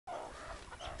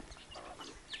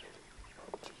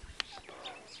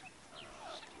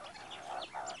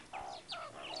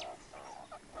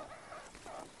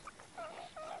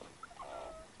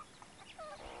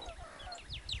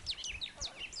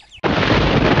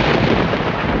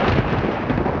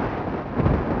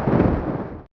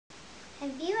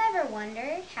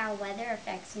how weather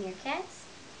affects meerkats?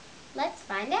 Let's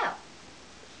find out.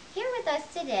 Here with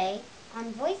us today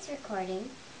on voice recording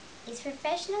is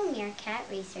professional meerkat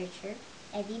researcher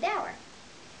Evie Bauer.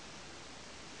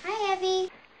 Hi,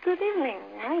 Evie. Good evening.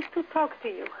 Nice to talk to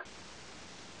you.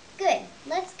 Good.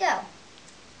 Let's go.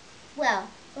 Well,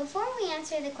 before we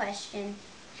answer the question,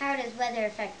 how does weather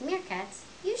affect meerkats,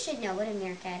 you should know what a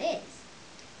meerkat is.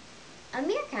 A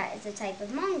meerkat is a type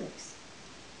of mongoose.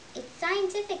 Its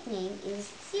scientific name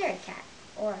is meerkat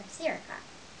or meerkat.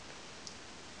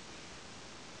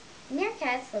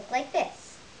 Meerkats look like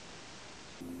this.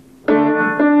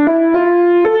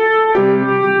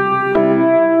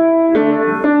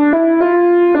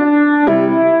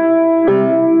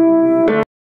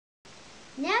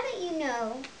 Now that you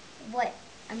know what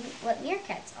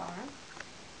meerkats are,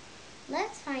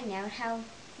 let's find out how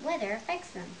weather affects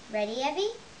them. Ready,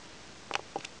 Evie?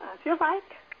 As you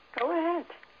like. Go ahead.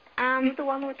 You're the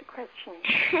one with the question.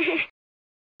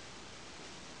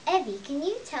 Evie, can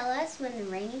you tell us when the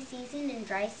rainy season and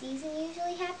dry season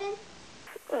usually happen?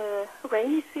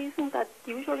 Rainy season, that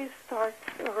usually starts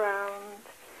around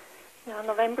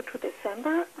November to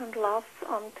December and lasts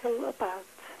until about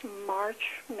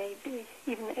March, maybe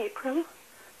even April.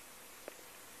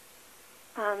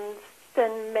 And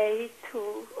then May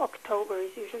to October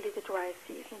is usually the dry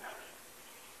season.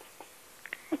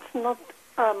 It's not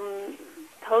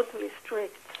totally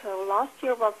strict. So last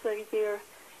year was a year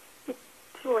it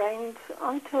rained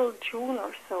until June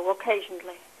or so,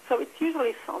 occasionally. So it's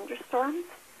usually thunderstorms.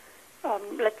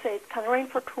 Let's say it can rain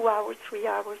for 2 hours, 3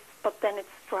 hours, but then it's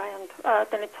dry and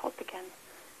then it's hot again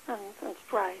and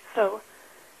dry. So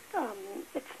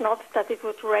it's not that it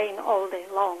would rain all day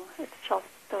long. It's just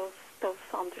those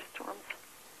thunderstorms.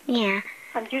 Yeah.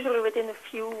 And usually within a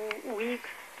few weeks,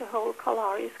 the whole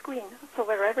Kalahari is green. So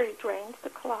wherever it rains, the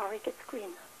Kalahari gets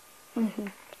green. Mm-hmm.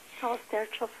 I was there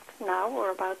just now,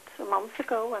 or about a month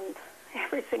ago, and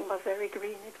everything was very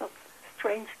green. It was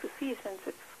strange to see, since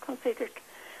it's considered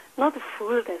not a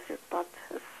full desert, but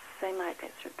a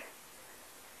semi-desert.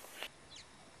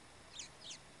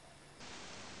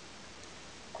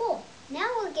 Cool. Now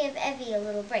we'll give Evie a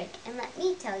little break and let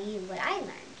me tell you what I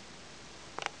learned.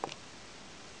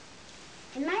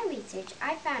 In my research,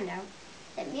 I found out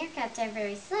that meerkats are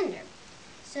very slender,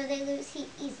 so they lose heat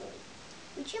easily,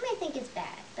 which you may think is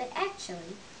bad, but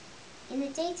actually, in the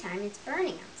daytime it's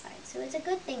burning outside, so it's a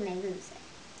good thing they lose it.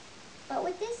 But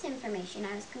with this information,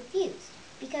 I was confused,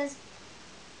 because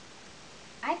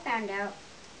I found out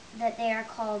that they are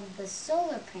called the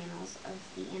solar panels of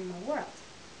the animal world,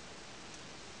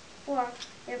 for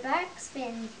their black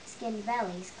skinned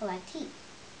bellies collect heat.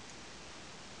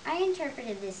 I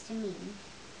interpreted this to mean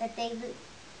that they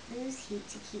lose heat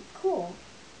to keep cool,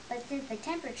 but since the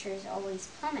temperatures always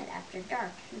plummet after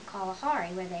dark in Kalahari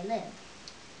where they live,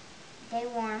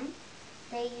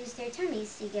 they use their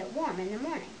tummies to get warm in the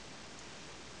morning.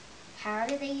 How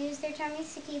do they use their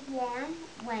tummies to keep warm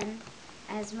when,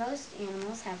 as most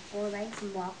animals have 4 legs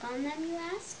and walk on them, you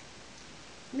ask?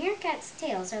 Meerkats'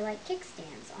 tails are like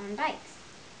kickstands on bikes.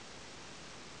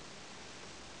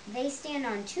 They stand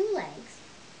on 2 legs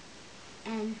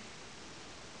and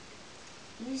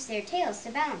use their tails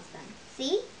to balance them.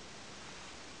 See?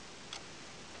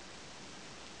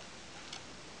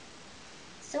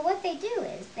 So what they do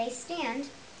is they stand,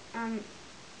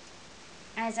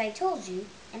 as I told you,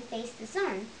 and face the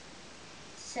sun,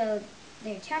 so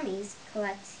their tummies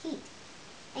collect heat.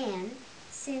 And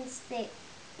since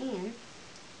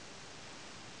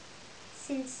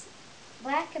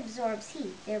black absorbs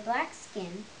heat, their black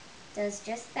skin does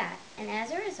just that, and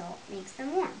as a result makes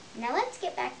them warm. Now let's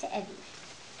get back to Evie.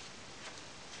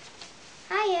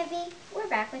 Hi Evie, we're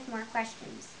back with more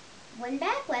questions. When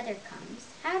bad weather comes,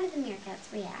 how do the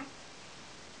meerkats react?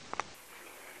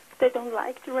 They don't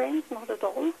like the rain, not at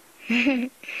all.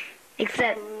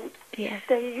 Except, yeah.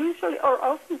 They usually or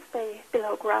often stay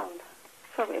below ground.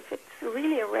 So if it's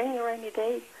really a rainy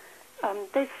day,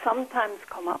 they sometimes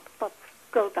come up but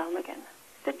go down again.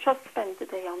 They just spend the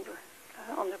day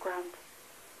underground.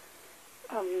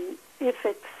 If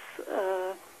it's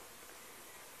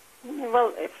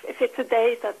if it's a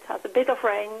day that has a bit of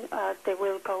rain, they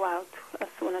will go out as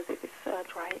soon as it is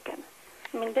dry again.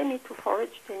 I mean, they need to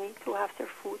forage, they need to have their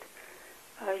food.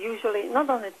 Usually, not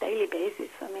on a daily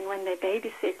basis. I mean, when they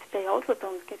babysit, they also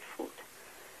don't get food.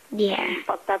 Yeah.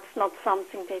 But that's not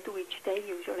something they do each day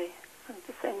usually. And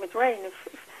the same with rain.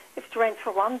 If it rains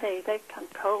for 1 day, they can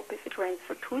cope. If it rains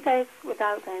for 2 days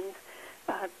without end,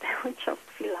 they will just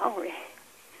feel hungry.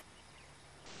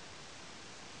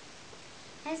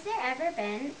 Has there ever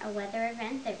been a weather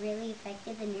event that really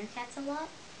affected the meerkats a lot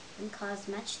and caused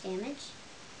much damage?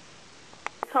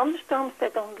 thunderstorms, they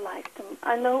don't like them.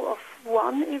 I know of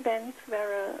one event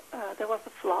where there was a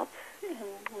flood in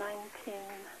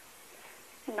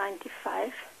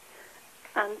 1995,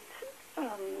 and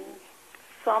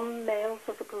some males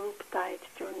of a group died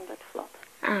during that flood.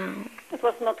 It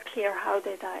was not clear how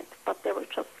they died, but they were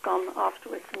just gone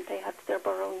afterwards, and they had their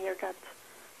burrow near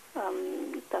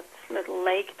that little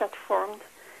lake that formed.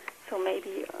 So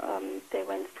maybe they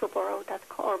went to a burrow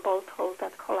or bolt hole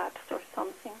that collapsed or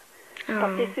something.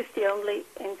 But this is the only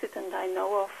incident I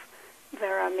know of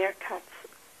where meerkats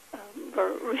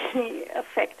were really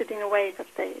affected in a way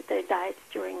that they died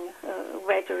during a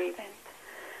weather event.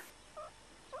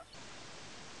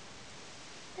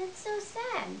 That's so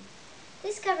sad.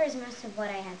 This covers most of what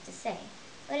I have to say.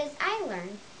 But as I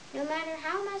learned, no matter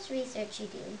how much research you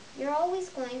do, you're always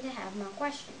going to have more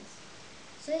questions.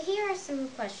 So here are some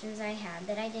questions I have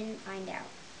that I didn't find out.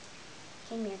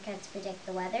 Can meerkats predict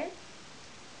the weather?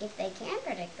 If they can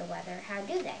predict the weather, how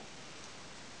do they?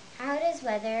 How does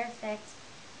weather affect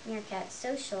meerkats'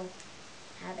 social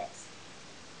habits?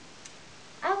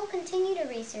 I will continue to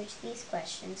research these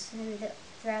questions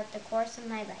throughout the course of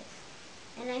my life,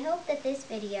 and I hope that this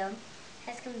video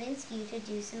has convinced you to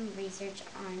do some research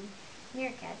on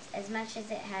meerkats as much as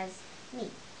it has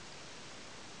me.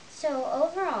 So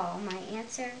overall, my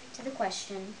answer to the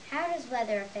question, how does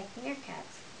weather affect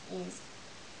meerkats, is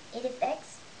it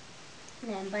affects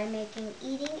them by making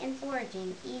eating and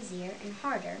foraging easier and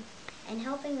harder, and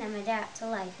helping them adapt to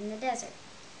life in the desert.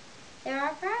 There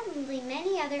are probably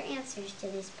many other answers to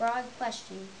this broad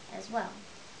question as well,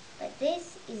 but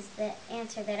this is the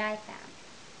answer that I found.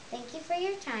 Thank you for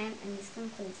your time, and this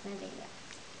concludes my video.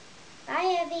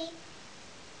 Bye, Evie.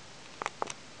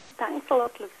 Thanks a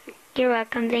lot, Lucy. You're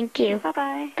welcome. Thank you.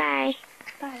 Bye-bye. Bye.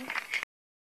 Bye.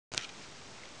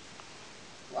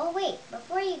 Well, wait,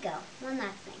 before you go, one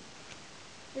last thing.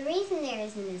 The reason there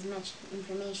isn't as much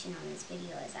information on this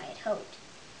video as I had hoped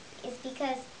is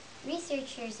because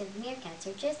researchers of meerkats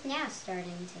are just now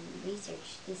starting to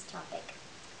research this topic.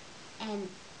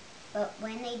 But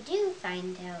when they do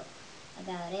find out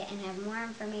about it and have more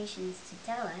information to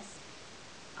tell us,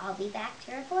 I'll be back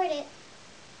to report it.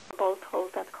 Bolt hole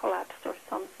that collapsed or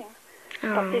something.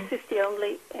 But this is the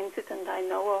only incident I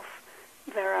know of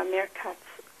where meerkats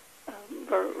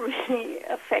were really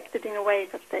affected in a way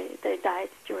that they died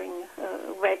during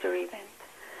a weather event.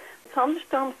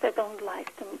 Thunderstorms, they don't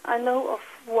like them. I know of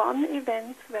one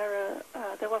event where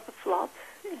there was a flood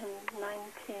in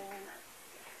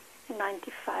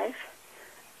 1995,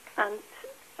 and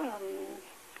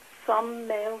some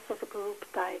males of a group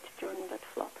died during that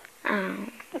flood.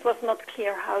 It was not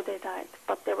clear how they died,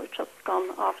 but they were just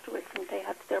gone afterwards, and they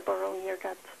had their burrow near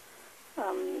that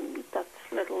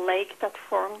little lake that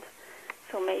formed.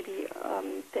 So maybe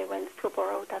they went to a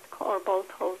burrow or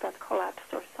bolt hole that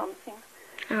collapsed or something.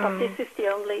 But this is the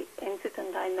only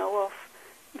incident I know of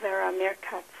where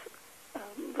meerkats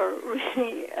were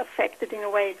really affected in a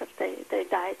way that they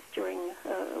died during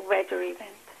a weather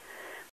event.